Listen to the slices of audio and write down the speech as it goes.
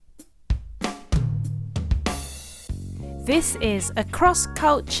This is Across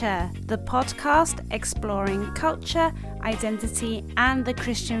Culture, the podcast exploring culture, identity, and the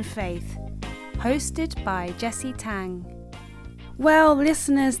Christian faith. Hosted by Jessie Tang. Well,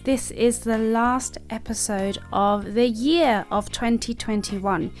 listeners, this is the last episode of the year of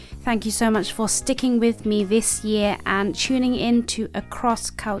 2021. Thank you so much for sticking with me this year and tuning in to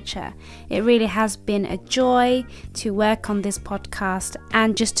Across Culture. It really has been a joy to work on this podcast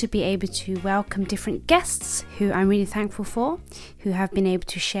and just to be able to welcome different guests who I'm really thankful for, who have been able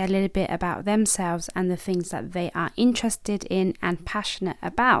to share a little bit about themselves and the things that they are interested in and passionate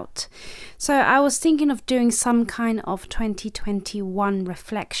about. So I was thinking of doing some kind of 2021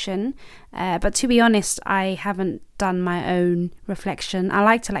 reflection, but to be honest, I haven't done my own reflection. I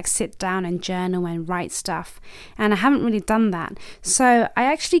like to sit down and journal and write stuff, and I haven't really done that. So I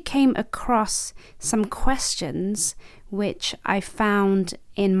actually came across some questions which I found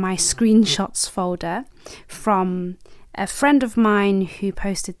in my screenshots folder from a friend of mine who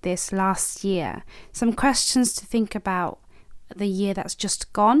posted this last year. Some questions to think about the year that's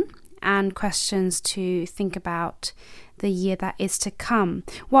just gone and questions to think about the year that is to come.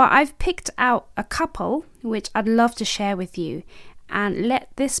 Well, I've picked out a couple which I'd love to share with you, and let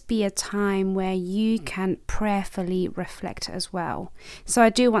this be a time where you can prayerfully reflect as well. So I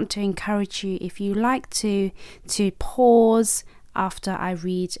do want to encourage you, if you like to pause after I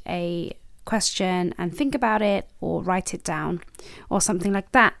read a question and think about it or write it down or something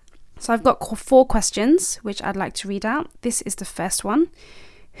like that. So I've got 4 questions which I'd like to read out. This is the first one.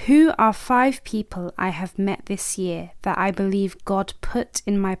 Who are 5 people I have met this year that I believe God put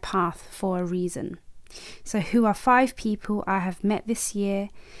in my path for a reason? So who are 5 people I have met this year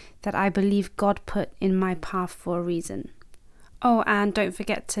that I believe God put in my path for a reason? Oh, and don't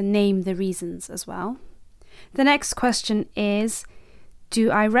forget to name the reasons as well. The next question is,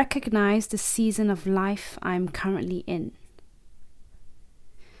 do I recognize the season of life I'm currently in?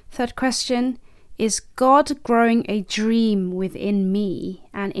 Third question, is God growing a dream within me,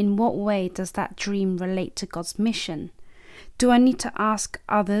 and in what way does that dream relate to God's mission? Do I need to ask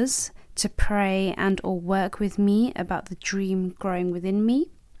others to pray and or work with me about the dream growing within me?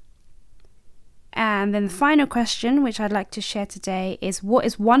 And then the final question, which I'd like to share today, is what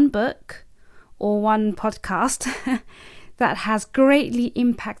is one book or one podcast that has greatly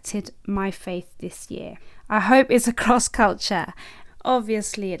impacted my faith this year? I hope it's across culture.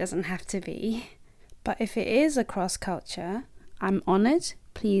 Obviously, it doesn't have to be. But if it is across culture, I'm honoured.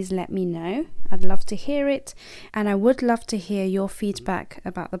 Please let me know. I'd love to hear it. And I would love to hear your feedback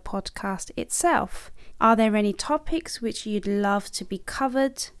about the podcast itself. Are there any topics which you'd love to be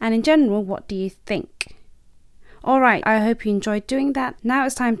covered? And in general, what do you think? Alright, I hope you enjoyed doing that. Now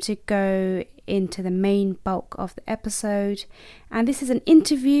it's time to go into the main bulk of the episode. And this is an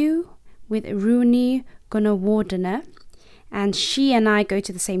interview with Runi Gunawardena. And she and I go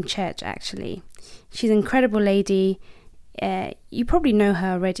to the same church, actually. She's an incredible lady. You probably know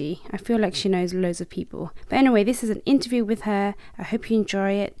her already. I feel like she knows loads of people. But anyway, this is an interview with her. I hope you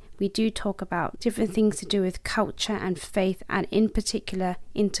enjoy it. We do talk about different things to do with culture and faith, and in particular,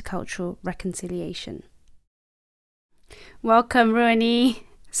 intercultural reconciliation. Welcome, Runi.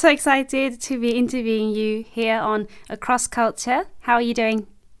 So excited to be interviewing you here on Across Culture. How are you doing?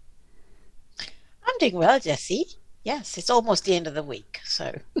 I'm doing well, Jessie. Yes, it's almost the end of the week,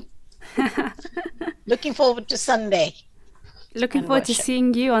 so looking forward to Sunday. Looking forward to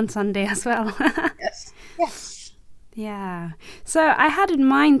seeing you on Sunday as well. Yes. Yeah. So I had in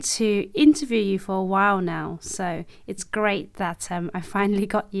mind to interview you for a while now, so it's great that I finally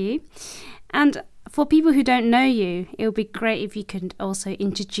got you. And for people who don't know you, it would be great if you could also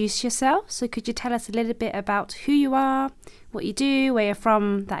introduce yourself. So could you tell us a little bit about who you are, what you do, where you're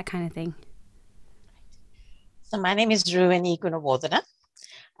from, that kind of thing? So my name is Runi Gunawardena.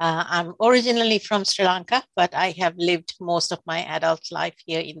 I'm originally from Sri Lanka, but I have lived most of my adult life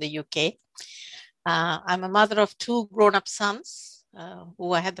here in the UK. I'm a mother of 2 grown-up sons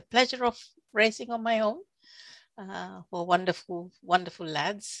who I had the pleasure of raising on my own. Who are wonderful, wonderful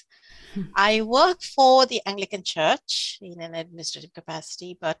lads. I work for the Anglican Church in an administrative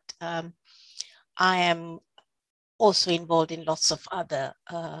capacity, but I am also involved in lots of other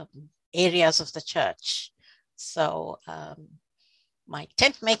areas of the church. So my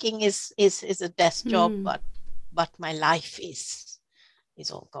tent making is a desk job, but my life is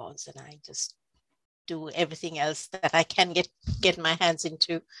all God's, and I just do everything else that I can get my hands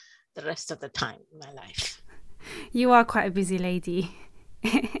into the rest of the time in my life. You are quite a busy lady.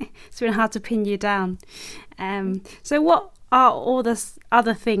 It's been hard to pin you down. So what are all the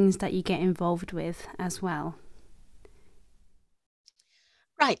other things that you get involved with as well?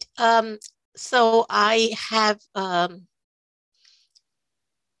 Right. So I have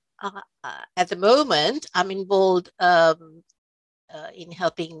at the moment, I'm involved in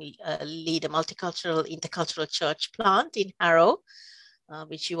helping lead a multicultural, intercultural church plant in Harrow,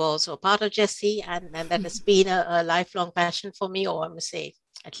 which you are also a part of, Jessie, and that has been a lifelong passion for me, or I must say,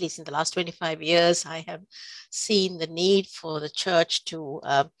 at least in the last 25 years, I have seen the need for the church to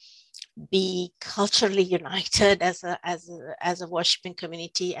be culturally united as a worshiping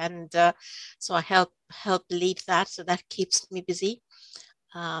community, and so I help lead that, so that keeps me busy.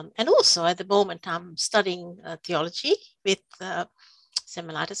 And also at the moment, I'm studying theology with St.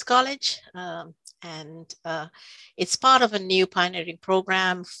 Mellitus College, and it's part of a new pioneering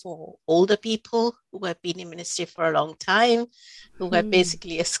program for older people who have been in ministry for a long time, who have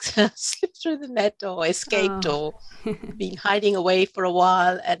basically slipped through the net or escaped or been hiding away for a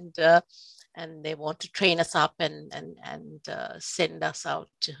while, and they want to train us up and send us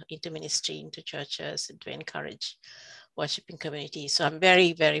out into ministry, into churches, and to encourage worshiping community. So I'm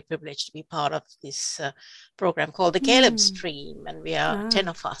very, very privileged to be part of this program called the Caleb Stream, and we are 10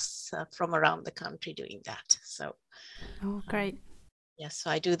 of us from around the country doing that. So, great. Yes,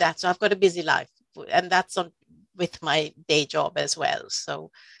 so I do that. So I've got a busy life, and that's on with my day job as well.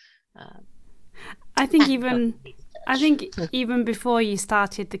 So I think even before you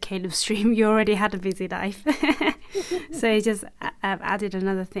started the Caleb Stream, you already had a busy life. So you just added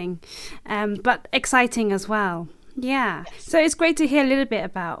another thing, but exciting as well. Yeah. Yes. So it's great to hear a little bit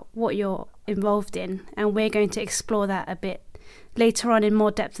about what you're involved in, and we're going to explore that a bit later on in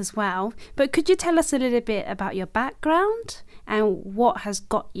more depth as well. But could you tell us a little bit about your background and what has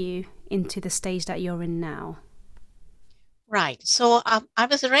got you into the stage that you're in now? Right. So I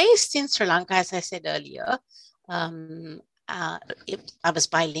was raised in Sri Lanka, as I said earlier. I was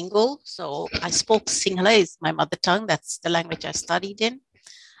bilingual, so I spoke Sinhala, is my mother tongue. That's the language I studied in.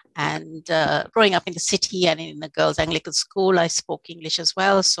 And growing up in the city and in a girls' Anglican school, I spoke English as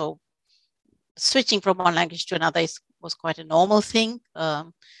well. So switching from one language to another was quite a normal thing.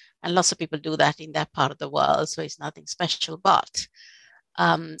 And lots of people do that in that part of the world. So it's nothing special. But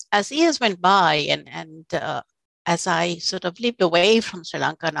as years went by and as I sort of lived away from Sri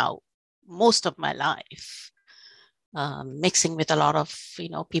Lanka now, most of my life, mixing with a lot of,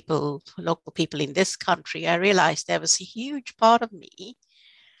 people, local people in this country, I realized there was a huge part of me,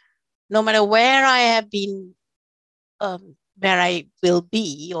 no matter where I have been, where I will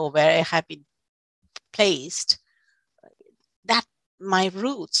be, or where I have been placed, that my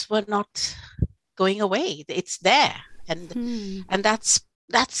roots were not going away. It's there, and that's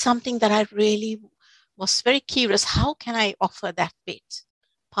something that I really was very curious. How can I offer that bit,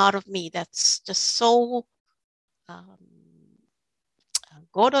 part of me that's just so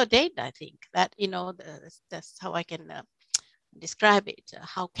God ordained? I think that that's how I can describe it.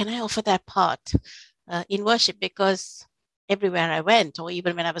 How can I offer that part in worship? Because everywhere I went, or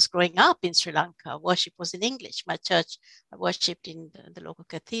even when I was growing up in Sri Lanka, worship was in English. My church, I worshipped in the local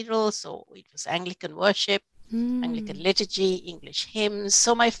cathedral, so it was Anglican worship, Anglican liturgy, English hymns.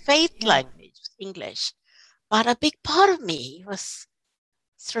 So my faith language was English, but a big part of me was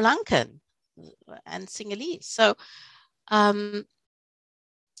Sri Lankan and Sinhalese. So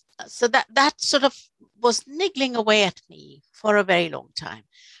so that sort of was niggling away at me for a very long time.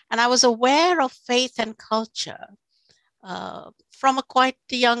 And I was aware of faith and culture from a quite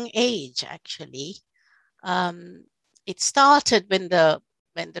young age, actually. It started when the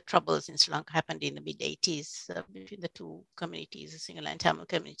troubles in Sri Lanka happened in the mid-80s between the two communities, the Sinhala and Tamil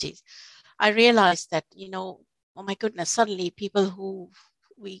communities. I realized that, oh my goodness, suddenly people who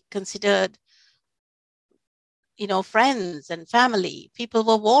we considered friends and family, people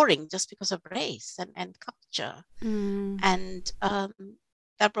were warring just because of race and culture. And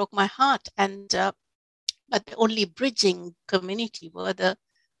that broke my heart. And but the only bridging community were the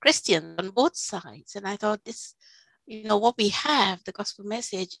Christians on both sides. And I thought this, what we have, the gospel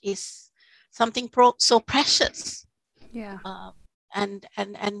message, is something so precious. Yeah. And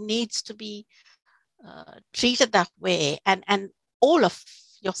needs to be treated that way. And all of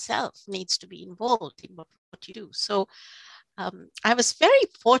yourself needs to be involved in what you do. So I was very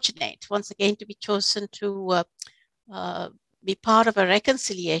fortunate once again to be chosen to be part of a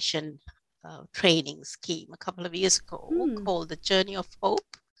reconciliation training scheme a couple of years ago called the Journey of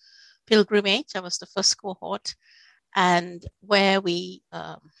Hope Pilgrimage. I was the first cohort, and where we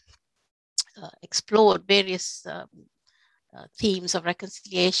explored various themes of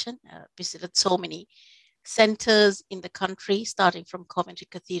reconciliation, visited so many centers in the country, starting from Coventry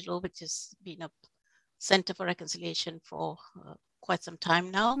Cathedral, which has been a center for reconciliation for quite some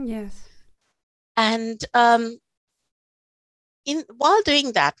time now. Yes. And while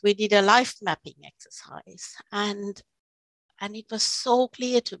doing that, we did a life mapping exercise. And And it was so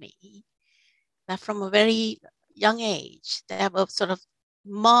clear to me that from a very young age, there were sort of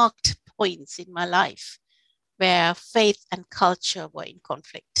marked points in my life where faith and culture were in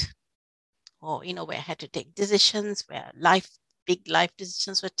conflict, or, where I had to take decisions, where big life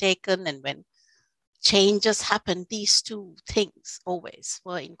decisions were taken. And when changes happened, these two things always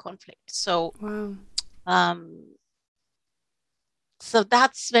were in conflict. So, wow. So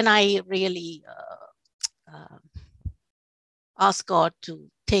that's when I really asked God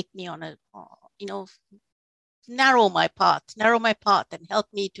to take me on a, narrow my path and help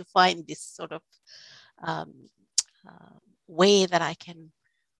me to find this sort of way that I can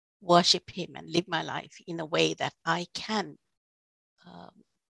worship him and live my life in a way that I can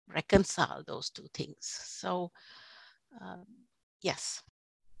reconcile those two things. So, yes.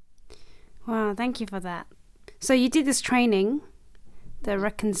 Wow, thank you for that. So you did this training, the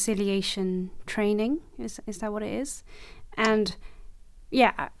reconciliation training, is that what it is? And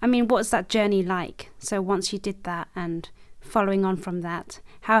yeah, I mean, what's that journey like? So once you did that and following on from that,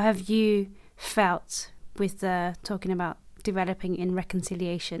 how have you felt with talking about developing in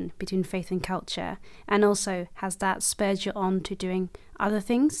reconciliation between faith and culture? And also, has that spurred you on to doing other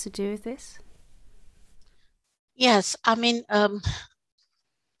things to do with this? Yes, I mean,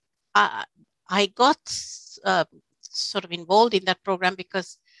 I got sort of involved in that program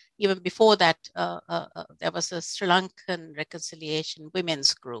because even before that, there was a Sri Lankan reconciliation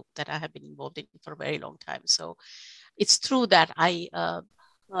women's group that I have been involved in for a very long time. So it's through that I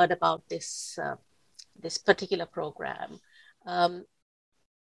heard about this particular program.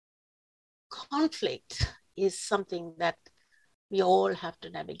 Conflict is something that we all have to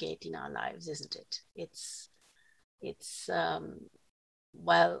navigate in our lives, isn't it? It's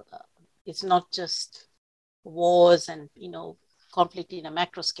not just wars and conflict in a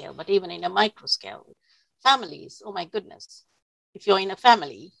macro scale, but even in a micro scale. Families, oh my goodness, if you're in a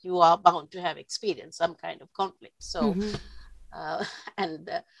family, you are bound to have experienced some kind of conflict. So,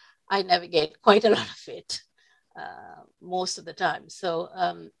 I navigate quite a lot of it most of the time. So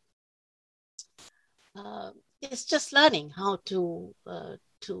it's just learning how to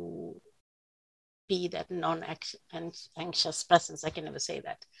be that non-anxious presence. I can never say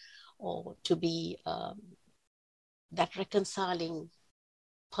that, or to be that reconciling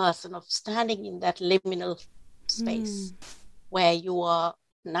person of standing in that liminal space where you are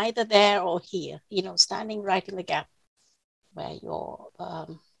neither there or here, standing right in the gap where your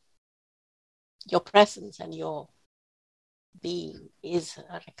presence and your being is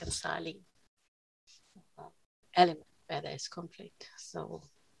a reconciling element where there is conflict. So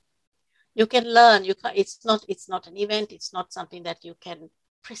you can learn. It's not an event. It's not something that you can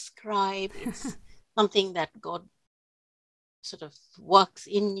prescribe. It's something that God sort of works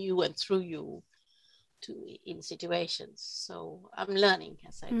in you and through you in situations. So I'm learning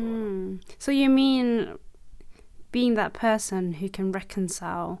as I go along. So you mean being that person who can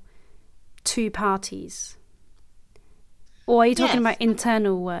reconcile two parties? Or are you talking about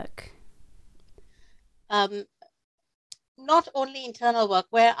internal work? Not only internal work,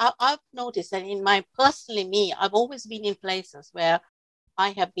 where I've noticed that I've always been in places where I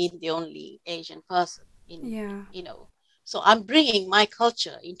have been the only Asian person so I'm bringing my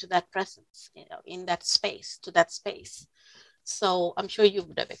culture into that presence, in that space, to that space. So I'm sure you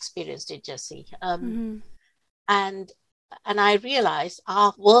would have experienced it, Jessie. And I realized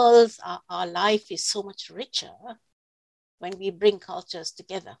our worlds, our life is so much richer when we bring cultures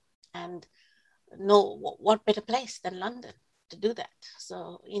together. And what better place than London to do that?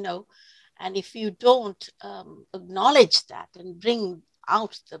 So, and if you don't acknowledge that and bring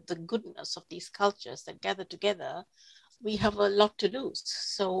out the goodness of these cultures that gather together, we have a lot to lose.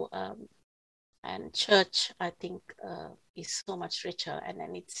 So, and church, I think, is so much richer. And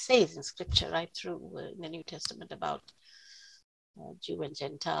then it says in scripture right through in the New Testament about Jew and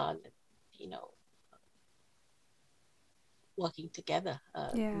Gentile, working together,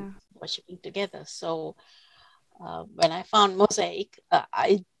 worshiping together. So when I found Mosaic,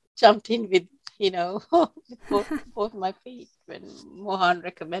 I jumped in with, both my feet when Mohan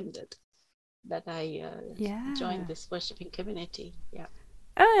recommended that I join this worshiping community. Yeah.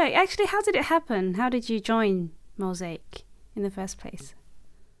 Oh, actually, how did it happen? How did you join Mosaic in the first place?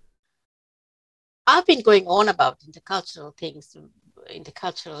 I've been going on about intercultural things,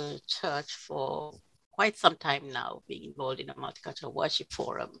 intercultural church for quite some time now, being involved in a multicultural worship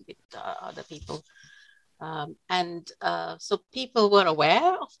forum with other people. So people were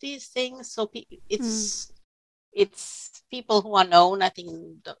aware of these things. So it's people who are known. I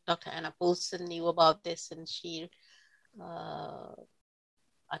think Dr. Anna Poulsen knew about this, and she,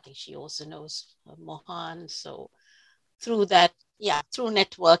 I think she also knows Mohan. So through that, through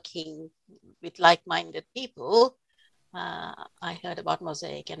networking with like-minded people, I heard about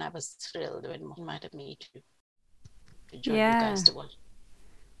Mosaic, and I was thrilled when you invited me to join you guys to watch.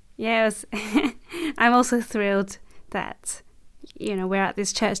 Yes, I'm also thrilled that we're at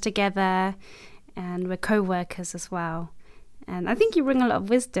this church together, and we're co-workers as well. And I think you bring a lot of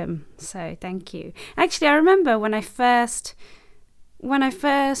wisdom, so thank you. Actually, I remember when I first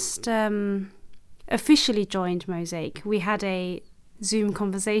officially joined Mosaic, we had a Zoom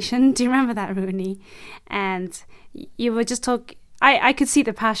conversation. Do you remember that, Rooney? And you were just talking. I could see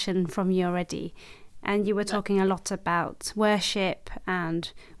the passion from you already. And you were talking a lot about worship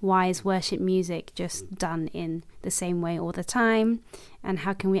and why is worship music just done in the same way all the time, and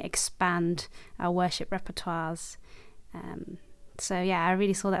how can we expand our worship repertoires. So yeah, I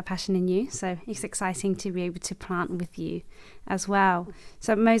really saw that passion in you. So it's exciting to be able to plant with you as well.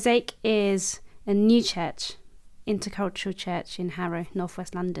 So Mosaic is a new church, intercultural church in Harrow,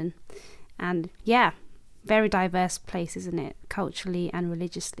 northwest London. And yeah, very diverse place, isn't it? Culturally and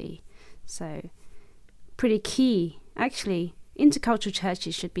religiously. So pretty key. Actually, intercultural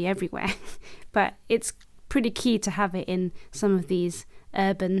churches should be everywhere, but it's pretty key to have it in some of these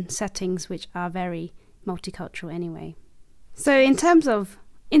urban settings which are very multicultural anyway. So in terms of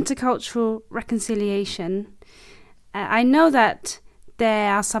intercultural reconciliation, I know that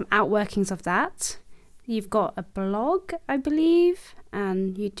there are some outworkings of that. You've got a blog, I believe,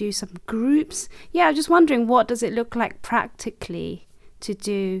 and you do some groups. Yeah, I'm just wondering, what does it look like practically to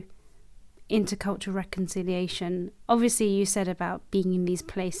do intercultural reconciliation? Obviously, you said about being in these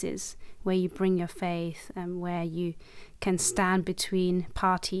places where you bring your faith and where you can stand between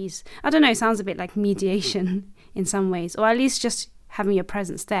parties. I don't know, it sounds a bit like mediation in some ways, or at least just having your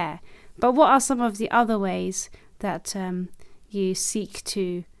presence there. But what are some of the other ways that you seek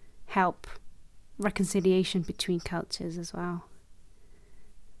to help reconciliation between cultures as well?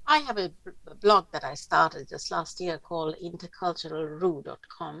 I have a blog that I started just last year called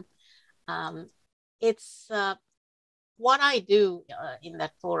interculturalru.com. It's what I do in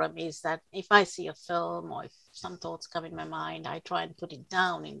that forum is that if I see a film or if some thoughts come in my mind, I try and put it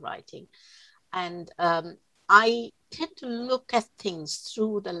down in writing. And I tend to look at things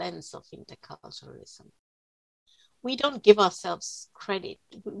through the lens of interculturalism. We don't give ourselves credit.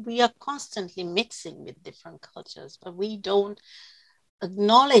 We are constantly mixing with different cultures, but we don't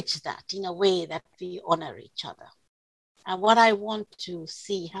acknowledge that in a way that we honor each other. And what I want to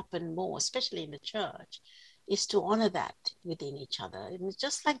see happen more, especially in the church, is to honor that within each other. And it's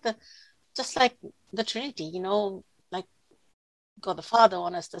just like the Trinity, like God the Father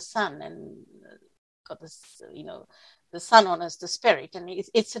honors the Son, and God the Son honors the Spirit, and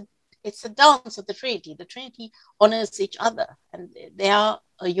it's a dance of the Trinity. The Trinity honors each other, and they are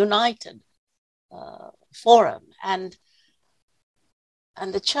a united forum, and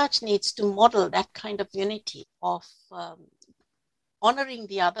the church needs to model that kind of unity of honoring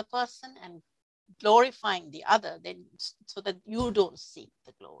the other person and glorifying the other, then so that you don't seek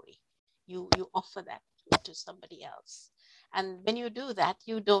the glory. You offer that to somebody else. And when you do that,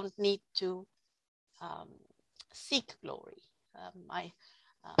 you don't need to seek glory. I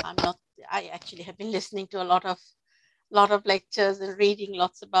actually have been listening to a lot of lectures and reading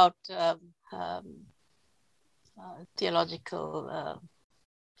lots about theological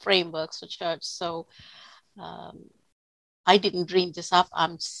frameworks for church. So I didn't dream this up.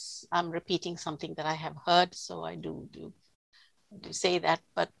 I'm repeating something that I have heard, so I do say that.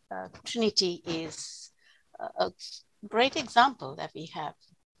 But Trinity is a great example that we have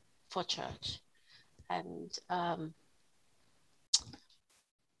for church, and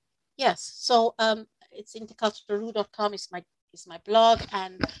yes. So it's interculturalru.com is my blog,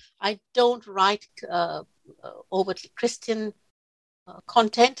 and I don't write overtly Christian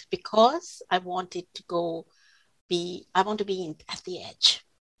content because I want it to I want to be at the edge.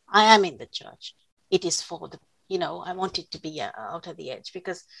 I am in the church. It is for I want it to be out at the edge,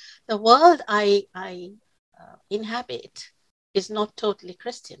 because the world I inhabit is not totally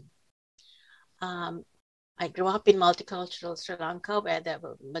Christian. I grew up in multicultural Sri Lanka, where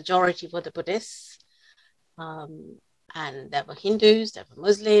majority were the Buddhists, and there were Hindus, there were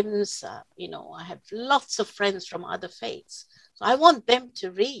Muslims. I have lots of friends from other faiths. So I want them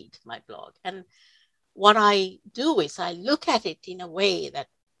to read my blog. And what I do is I look at it in a way that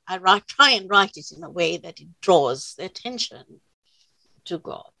I try and write it in a way that it draws their attention to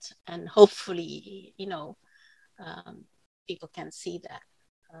God. And hopefully, people can see that.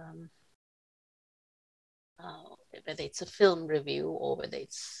 Whether it's a film review or whether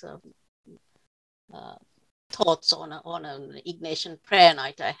it's thoughts on an Ignatian prayer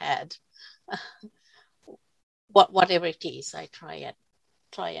night I had. whatever it is, I try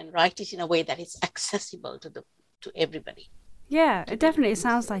and write it in a way that is accessible to everybody. Yeah, To it be definitely used.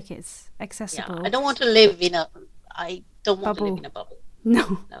 sounds like it's accessible. I don't want to live in a bubble.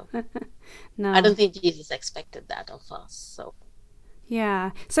 No. No. No. I don't think Jesus expected that of us. So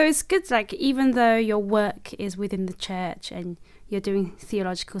yeah. So it's good, like, even though your work is within the church and you're doing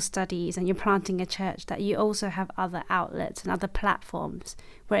theological studies and you're planting a church, that you also have other outlets and other platforms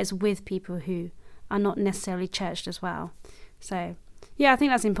where it's with people who are not necessarily churched as well. So, yeah, I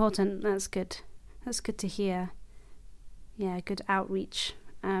think that's important. That's good. That's good to hear. Yeah, good outreach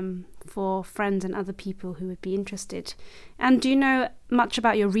for friends and other people who would be interested. And do you know much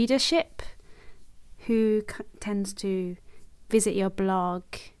about your readership? Who tends to visit your blog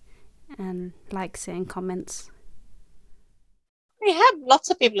and likes it and comments? we have lots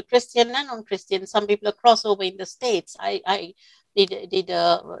of people, Christian and non-Christian. Some people are crossover in the States. I did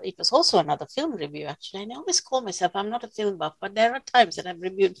it was also another film review actually. I always call myself, I'm not a film buff, but there are times that I've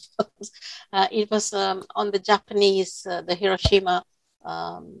reviewed films. It was on the Japanese, the Hiroshima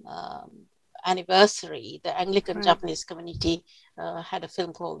anniversary. The Anglican Japanese community had a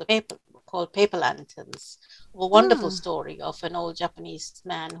film called Paper Lanterns, a wonderful story of an old Japanese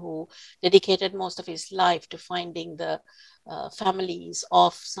man who dedicated most of his life to finding the families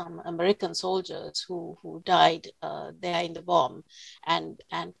of some American soldiers who died there in the bomb, and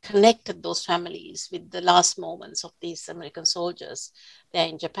connected those families with the last moments of these American soldiers there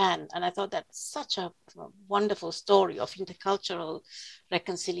in Japan. And I thought that's such a wonderful story of intercultural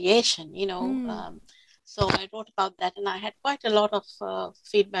reconciliation, so I wrote about that, and I had quite a lot of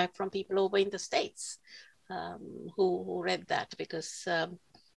feedback from people over in the States who read that because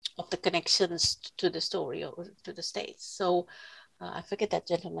of the connections to the story or to the States. So I forget that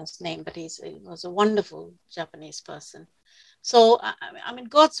gentleman's name, but he was a wonderful Japanese person. So I mean,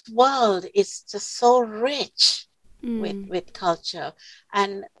 God's world is just so rich with culture,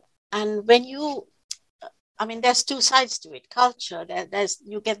 and when you, I mean, there's two sides to it. Culture, there's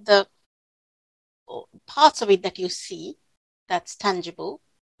you get the parts of it that you see, that's tangible,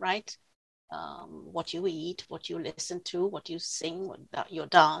 right? What you eat, what you listen to, what you sing, your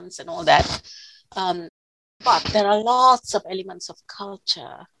dance, and all that. But there are lots of elements of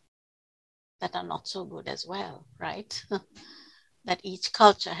culture that are not so good as well, right? That each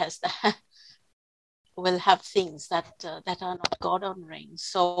culture has will have things that are not God honoring.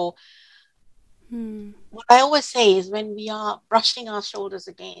 So what I always say is, when we are brushing our shoulders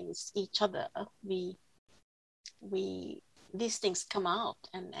against each other, we these things come out,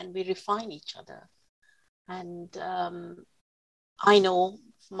 and we refine each other. And I know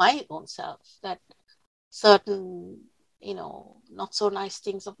my own self that certain, not so nice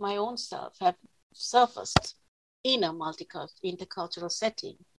things of my own self have surfaced in a intercultural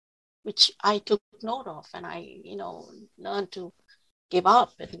setting, which I took note of, and I, learned to give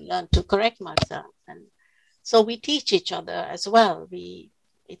up and learn to correct myself. And so we teach each other as well.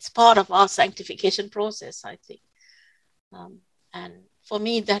 It's part of our sanctification process, I think. And for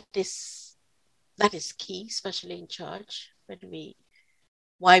me, that is key, especially in church,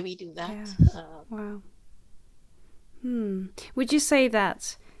 why we do that. Yeah. Wow. Would you say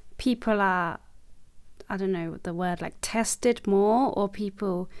that people are, I don't know the word, like tested more, or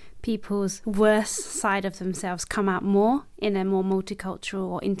people's worst side of themselves come out more in a more multicultural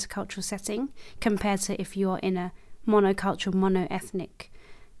or intercultural setting compared to if you're in a monocultural, monoethnic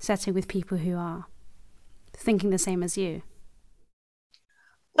setting with people who are thinking the same as you?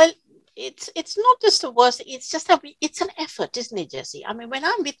 Well, it's not just a worst. It's just it's an effort, isn't it, Jessie? I mean, when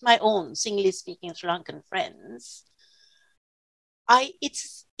I'm with my own Sinhalese speaking Sri Lankan friends,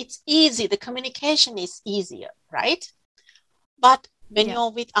 it's easy. The communication is easier, right? But when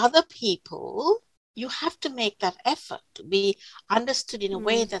you're with other people, you have to make that effort to be understood in a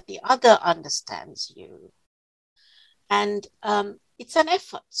way that the other understands you. And it's an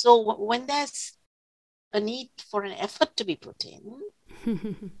effort. So when there's a need for an effort to be put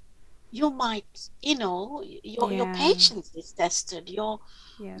in, you might, your patience is tested, your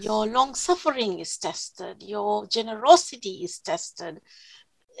long suffering is tested, your generosity is tested,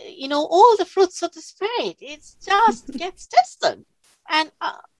 all the fruits of the Spirit, it just gets tested. And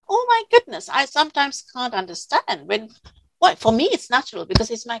oh my goodness, I sometimes can't understand for me it's natural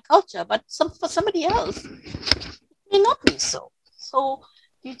because it's my culture, but for somebody else it may not be so. So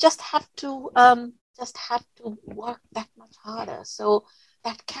you just have to work that much harder. So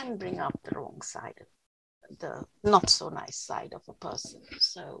that can bring up the wrong side, the not so nice side of a person.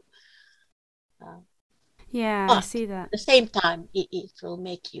 So I see that. At the same time, it will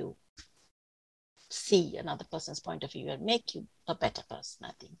make you see another person's point of view and make you a better person,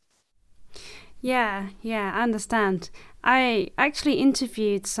 I think. Yeah, I understand. I actually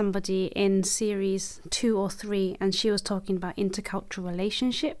interviewed somebody in series 2 or 3, and she was talking about intercultural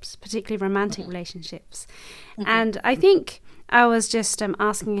relationships, particularly romantic relationships. And I think I was just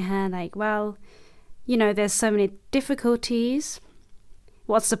asking her, like, well, there's so many difficulties.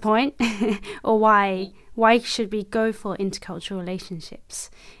 What's the point? Or why should we go for intercultural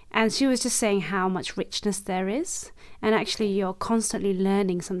relationships? And she was just saying how much richness there is, and actually you're constantly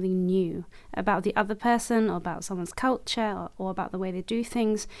learning something new about the other person, or about someone's culture, or about the way they do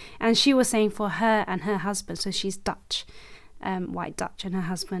things. And she was saying for her and her husband, so she's Dutch, white Dutch, and her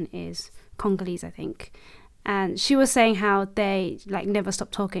husband is Congolese, I think. And she was saying how they like never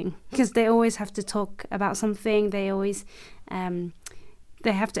stop talking, because they always have to talk about something. They always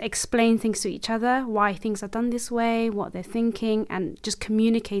they have to explain things to each other, why things are done this way, what they're thinking, and just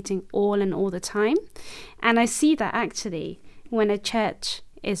communicating all the time. And I see that actually when a church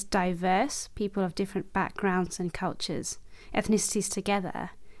is diverse, people of different backgrounds and cultures, ethnicities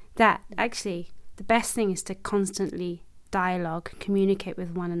together, that actually the best thing is to constantly dialogue, communicate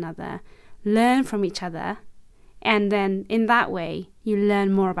with one another, learn from each other, and then in that way you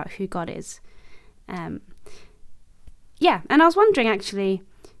learn more about who God is. And I was wondering, actually,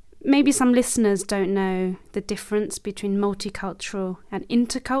 maybe some listeners don't know the difference between multicultural and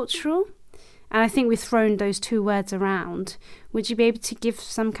intercultural. And I think we've thrown those two words around. Would you be able to give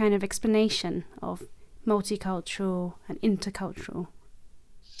some kind of explanation of multicultural and intercultural?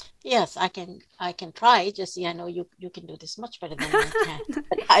 Yes, I can try. Jessie, I know you can do this much better than I can,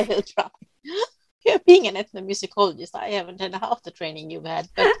 but I will try. Being an ethnomusicologist, I haven't had half the training you've had,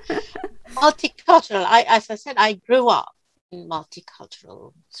 but multicultural. As I said, I grew up in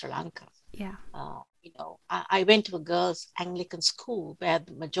multicultural Sri Lanka. Yeah. I went to a girls' Anglican school where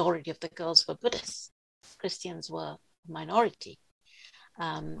the majority of the girls were Buddhists. Christians were a minority.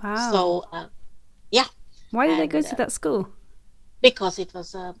 Wow. So, yeah. Why did they go to that school? Because it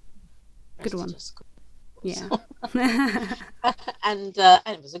was a good one. School. Yeah. And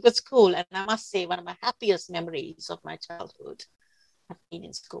it was a good school. And I must say, one of my happiest memories of my childhood have been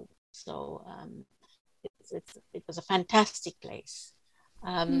in school. So it was a fantastic place.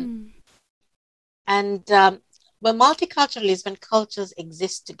 And but multicultural is when cultures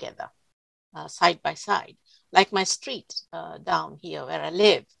exist together, side by side. Like my street down here where I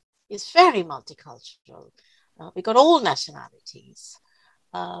live is very multicultural. We got all nationalities.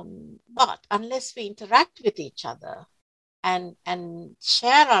 But unless we interact with each other and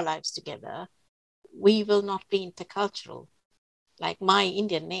share our lives together, we will not be intercultural. Like my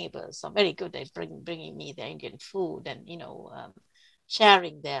Indian neighbors are very good at bringing me their Indian food and,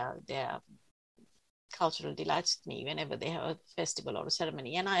 sharing their cultural delights with me whenever they have a festival or a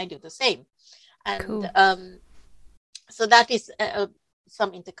ceremony. And I do the same. And cool. So that is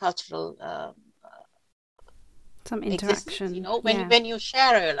some intercultural some interaction, when you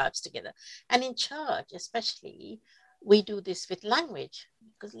share our lives together. And in church especially, we do this with language,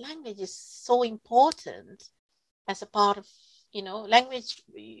 because language is so important as a part of language.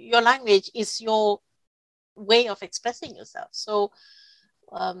 Your language is your way of expressing yourself. So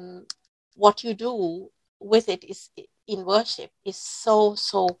what you do with it is in worship is so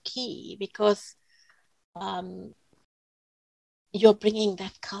key, because you're bringing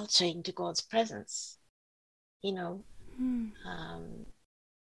that culture into God's presence. And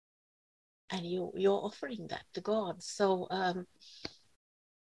you're offering that to God. So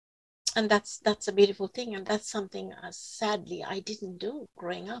and that's a beautiful thing, and that's something sadly I didn't do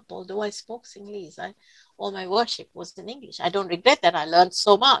growing up. Although I spoke Sinhalese, all my worship was in English. I don't regret that. I learned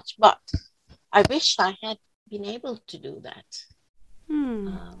so much, but I wish I had been able to do that.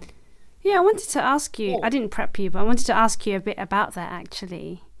 I wanted to ask you, I didn't prep you, but I wanted to ask you a bit about that,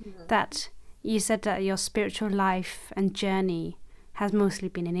 actually. That you said that your spiritual life and journey has mostly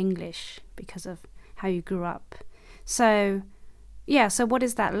been in English because of how you grew up. So what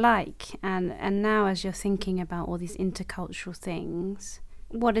is that like? And now, as you're thinking about all these intercultural things,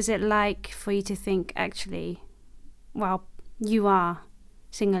 what is it like for you to think, actually, well, you are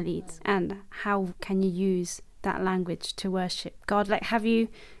Sinhalese, and how can you use that language to worship God? Like, have you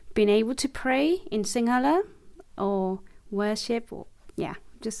been able to pray in Sinhala or worship, or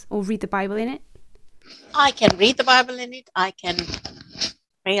read the Bible in it? I can read the Bible in it. I can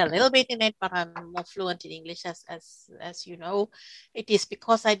pray a little bit in it, but I'm more fluent in English, as you know. It is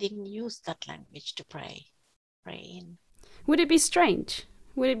because I didn't use that language to pray in. Would it be strange?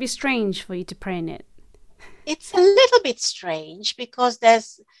 Would it be strange for you to pray in it? It's a little bit strange, because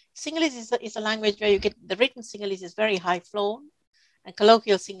Sinhalese is a language where you get the written Sinhalese is very high flown, and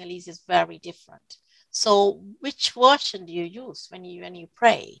colloquial Sinhalese is very different. So which version do you use when you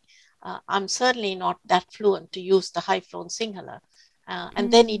pray? I'm certainly not that fluent to use the high flown singular.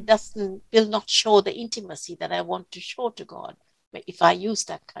 And then it will not show the intimacy that I want to show to God if I use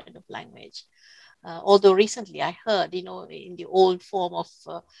that kind of language. Although recently I heard, in the old form of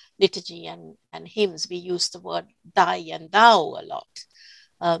liturgy and hymns, we use the word thy and thou a lot.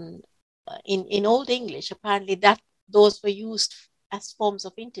 In Old English, apparently those were used as forms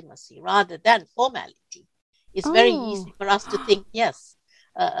of intimacy rather than formality. It's very easy for us to think, yes.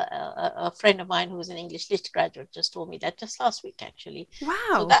 A friend of mine who's an English lit graduate just told me that just last week, actually. Wow.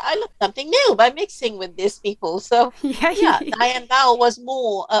 So that I learned something new by mixing with these people. So thy and thou was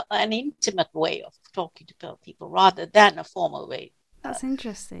more an intimate way of talking to people rather than a formal way. That's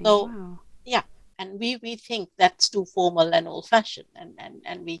interesting. So wow. Yeah, and we think that's too formal and old-fashioned,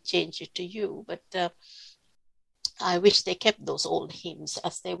 and we change it to you. But I wish they kept those old hymns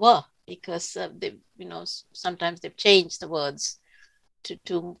as they were, because they, sometimes they've changed the words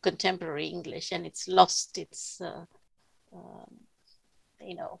to contemporary English, and it's lost its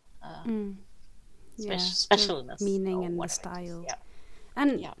specialness, meaning and the style. Yeah.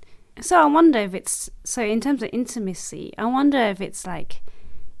 And so I wonder if it's, so in terms of intimacy, I wonder if it's like,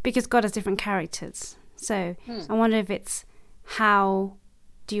 because God has different characters, so I wonder if it's, how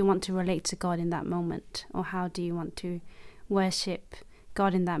do you want to relate to God in that moment, or how do you want to worship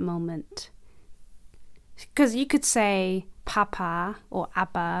God in that moment? Because you could say Papa or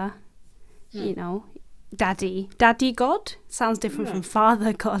Abba, Daddy God sounds different from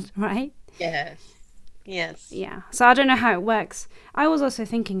Father God, right? Yes. Yeah. So I don't know how it works. I was also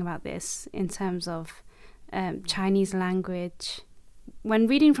thinking about this in terms of Chinese language. When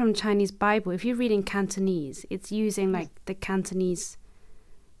reading from Chinese Bible, if you're reading Cantonese, it's using like the Cantonese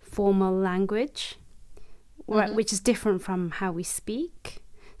formal language, which is different from how we speak.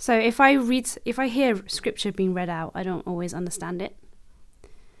 So if I hear scripture being read out, I don't always understand it.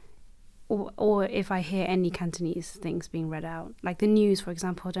 Or if I hear any Cantonese things being read out, like the news, for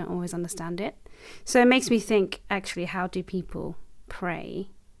example, I don't always understand it. So it makes me think, actually, how do people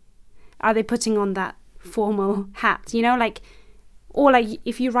pray? Are they putting on that formal hat? Or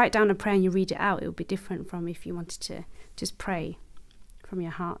if you write down a prayer and you read it out, it would be different from if you wanted to just pray from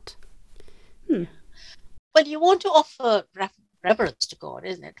your heart. But you want to offer reverence to God,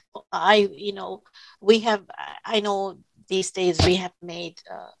 isn't it? I know these days we have made,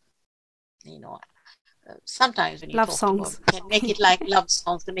 sometimes when you love talk songs, about, you can make it like love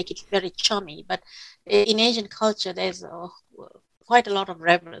songs to make it very chummy. But in Asian culture, there's quite a lot of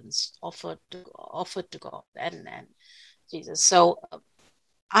reverence offered to God and Jesus. So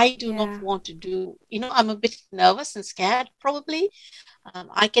I do not want to do, I'm a bit nervous and scared, probably.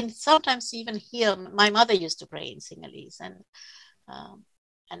 I can sometimes even hear, my mother used to pray in Sinhalese,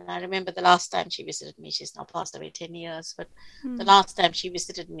 and I remember the last time she visited me, she's now passed away 10 years, but the last time she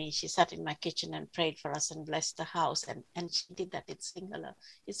visited me, she sat in my kitchen and prayed for us and blessed the house, and she did that in Sinhala.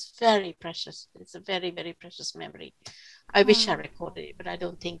 It's very precious. It's a very, very precious memory. I wish I recorded it, but I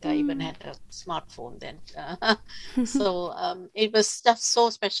don't think I even had a smartphone then. So it was just so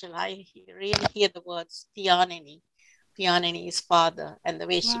special. I really hear the words Pianini. Pianini is father, and the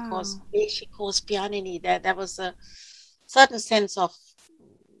way she calls Pianini, there was a certain sense of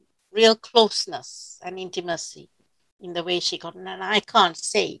real closeness and intimacy in the way she got, and I can't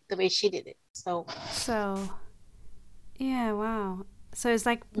say it the way she did it. So yeah, wow. So it's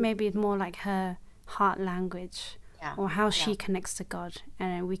like maybe more like her heart language, or how she connects to God,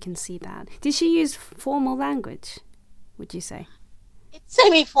 and we can see that. Did she use formal language, would you say? It's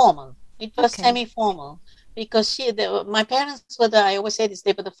semi-formal. It was semi-formal, because my parents were I always say this,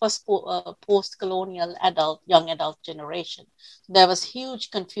 they were the first post-colonial young adult generation. There was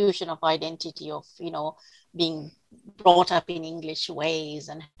huge confusion of identity, of, being brought up in English ways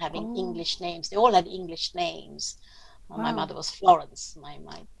and having English names. They all had English names. My mother was Florence.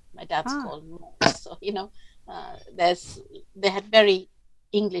 My dad's called Morse. So, they had very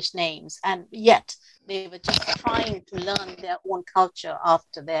English names, and yet they were just trying to learn their own culture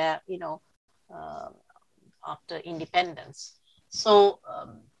after their, after independence. So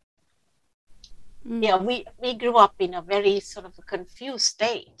we grew up in a very sort of a confused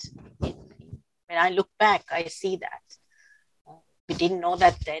state. When I look back, I see that. We didn't know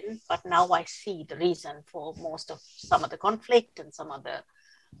that then, but now I see the reason for some of the conflict and some of the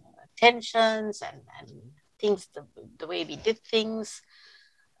tensions and things, the way we did things.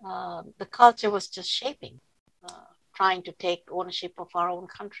 The culture was just shaping, trying to take ownership of our own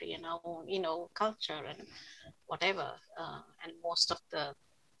country and our own, culture and whatever. And most of the,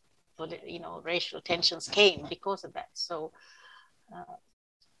 racial tensions came because of that. So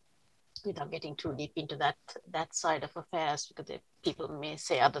without getting too deep into that side of affairs, because people may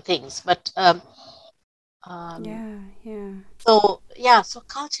say other things. But so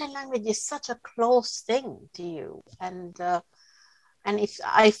culture and language is such a close thing to you, and if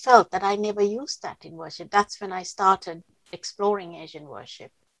I felt that I never used that in worship, that's when I started exploring Asian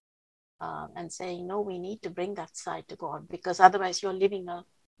worship, and saying, no, we need to bring that side to God, because otherwise you're living a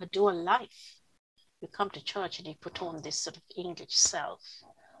dual life. You come to church and you put on this sort of English self.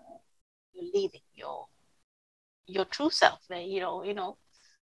 You're leaving your true self there,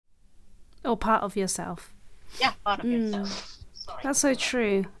 or part of yourself. Yeah, part of yourself. Sorry. That's so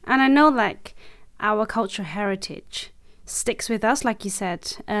true. And I know, like, our cultural heritage sticks with us, like you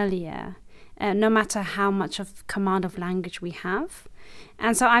said earlier, no matter how much of command of language we have.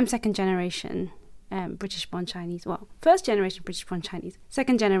 And so I'm second generation British-born Chinese. Well, first generation British-born Chinese,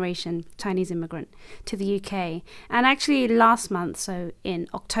 second generation Chinese immigrant to the UK. And actually last month, so in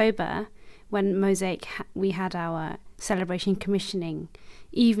October, when Mosaic, we had our celebration commissioning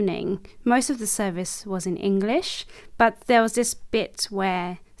evening, most of the service was in English, but there was this bit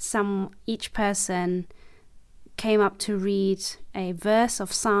where each person came up to read a verse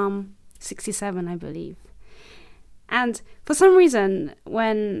of Psalm 67, I believe. And for some reason,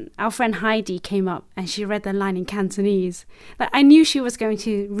 when our friend Heidi came up and she read the line in Cantonese, like, I knew she was going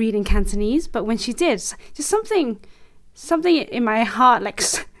to read in Cantonese, but when she did, just something in my heart like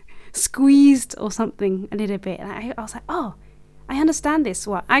squeezed or something a little bit. And I was like, oh, I understand this.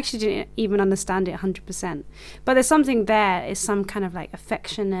 Well, I actually didn't even understand it 100%. But there's something there. It's some kind of like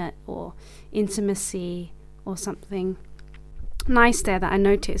affectionate or intimacy or something nice there that I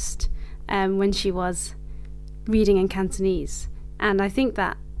noticed when she was reading in Cantonese. And I think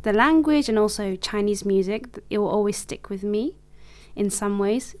that the language and also Chinese music, it will always stick with me in some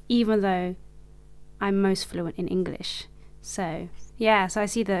ways, even though I'm most fluent in English. So I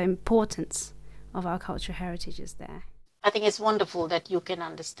see the importance of our cultural heritages there. I think it's wonderful that you can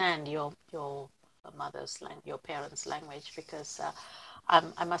understand your mother's language, your parents' language, because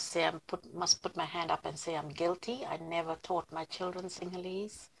I must say, must put my hand up and say I'm guilty. I never taught my children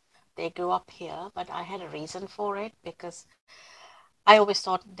Sinhalese. They grew up here, but I had a reason for it, because I always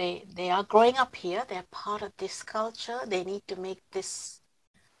thought they are growing up here. They're part of this culture. They need to make this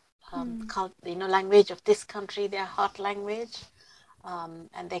language of this country their heart language,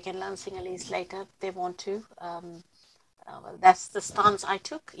 and they can learn Sinhalese later if they want to. Well, that's the stance I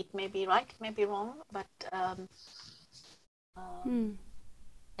took. It may be right, it may be wrong, but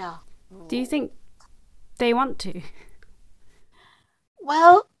yeah. Do you think they want to?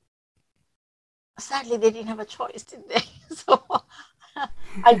 Well, sadly, they didn't have a choice, did they? So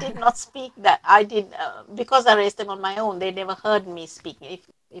I did not speak that. I did because I raised them on my own. They never heard me speaking.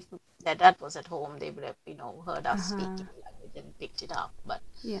 If their dad was at home, they would have heard us speaking the language and picked it up. But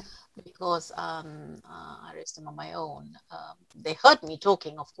because I raised them on my own, they heard me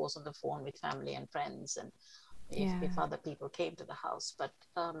talking, of course, on the phone with family and friends, and if other people came to the house. But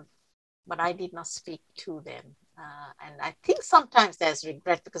I did not speak to them. And I think sometimes there's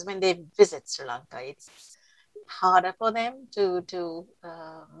regret, because when they visit Sri Lanka, it's harder for them to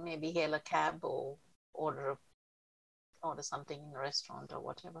maybe hail a cab or order something in a restaurant or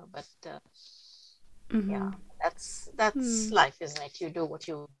whatever. But that's life, isn't it? You do what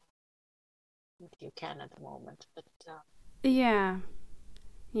you can at the moment. But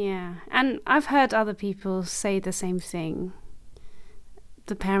and I've heard other people say the same thing.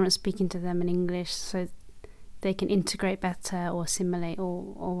 The parents speaking to them in English so they can integrate better or assimilate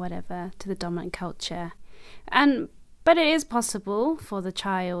or whatever to the dominant culture. But it is possible for the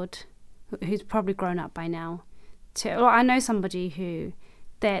child who's probably grown up by now I know somebody who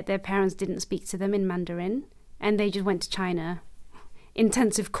their parents didn't speak to them in Mandarin, and they just went to China,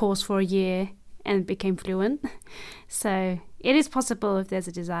 intensive course for a year, and became fluent. So it is possible if there's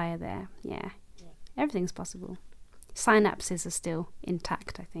a desire there. Yeah. Everything's possible. Synapses are still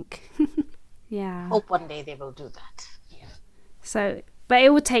intact, I think. Yeah. Hope one day they will do that. Yeah. So, but it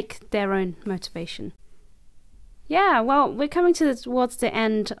will take their own motivation. Yeah, well, we're coming towards the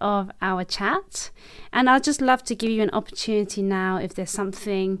end of our chat, and I'd just love to give you an opportunity now if there's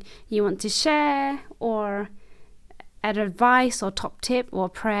something you want to share, or an advice or top tip or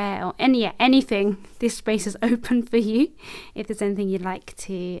prayer or anything. This space is open for you if there's anything you'd like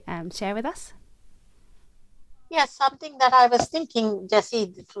to share with us. Yes, something that I was thinking,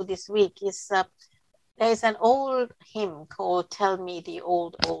 Jessie, through this week is there's an old hymn called "Tell Me the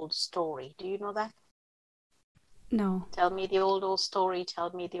Old, Old Story." Do you know that? No. Tell me the old story,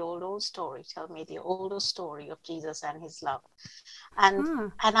 tell me the old story, tell me the old story of Jesus and his love.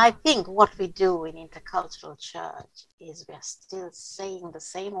 And I think what we do in Intercultural Church is we are still saying the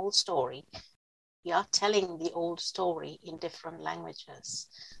same old story. We are telling the old story in different languages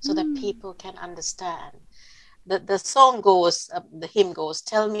so that people can understand. The song goes, the hymn goes,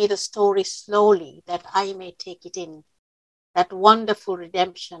 tell me the story slowly that I may take it in. That wonderful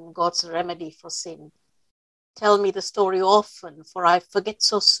redemption, God's remedy for sin. Tell me the story often, for I forget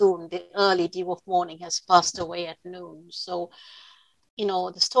so soon. The early dew of morning has passed away at noon. So,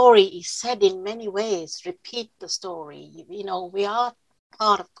 the story is said in many ways. Repeat the story. We are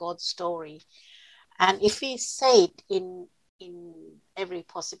part of God's story. And if we say it in every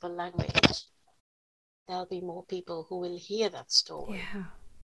possible language, there'll be more people who will hear that story. Yeah.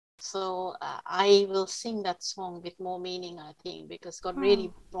 So I will sing that song with more meaning, I think, because God really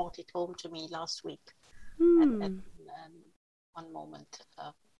brought it home to me last week. At one moment,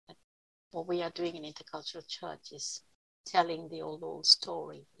 what we are doing in Intercultural Church is telling the old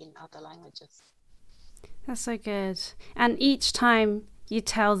story in other languages. That's so good. And each time you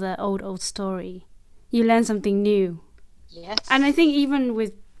tell the old story, you learn something new. Yes. And I think even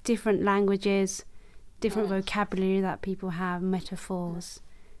with different languages, different vocabulary that people have, metaphors,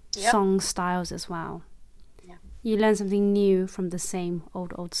 song styles as well. Yeah. You learn something new from the same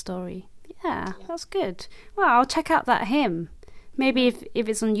old story. Yeah, that's good. Well, I'll check out that hymn. Maybe if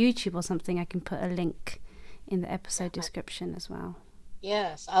it's on YouTube or something, I can put a link in the episode description as well.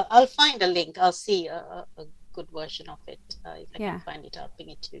 Yes, I'll find a link. I'll see a good version of it. If I can find it, I'll ping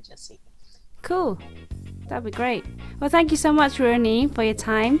it to you, Jessie. Cool. That'd be great. Well, thank you so much, Ruwani, for your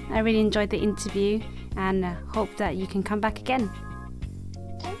time. I really enjoyed the interview and hope that you can come back again.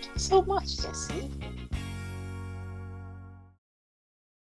 Thank you so much, Jessie.